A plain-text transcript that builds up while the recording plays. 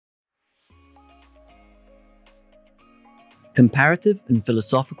Comparative and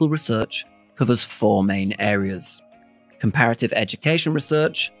philosophical research covers four main areas: comparative education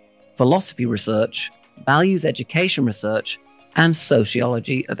research, philosophy research, values education research, and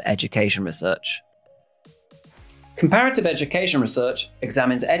sociology of education research. Comparative education research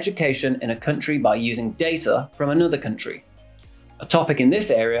examines education in a country by using data from another country. A topic in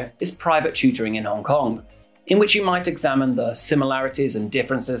this area is private tutoring in Hong Kong, in which you might examine the similarities and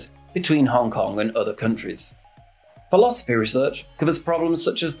differences between Hong Kong and other countries. Philosophy research covers problems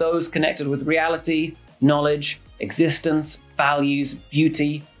such as those connected with reality, knowledge, existence, values,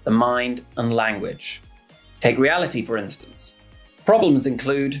 beauty, the mind, and language. Take reality, for instance. Problems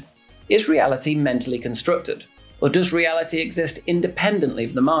include: is reality mentally constructed, or does reality exist independently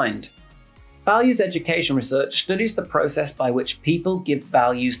of the mind? Values education research studies the process by which people give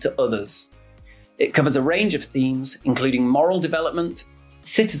values to others. It covers a range of themes, including moral development,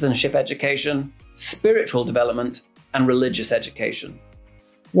 citizenship education, spiritual development, and religious education.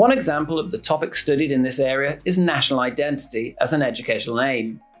 One example of the topic studied in this area is national identity as an educational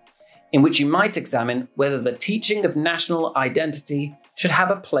aim, in which you might examine whether the teaching of national identity should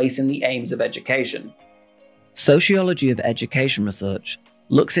have a place in the aims of education. Sociology of education research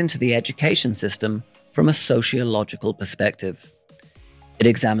looks into the education system from a sociological perspective. It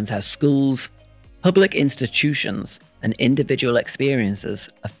examines how schools, public institutions, and individual experiences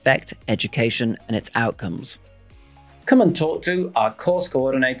affect education and its outcomes. Come and talk to our course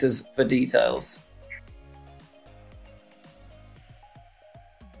coordinators for details.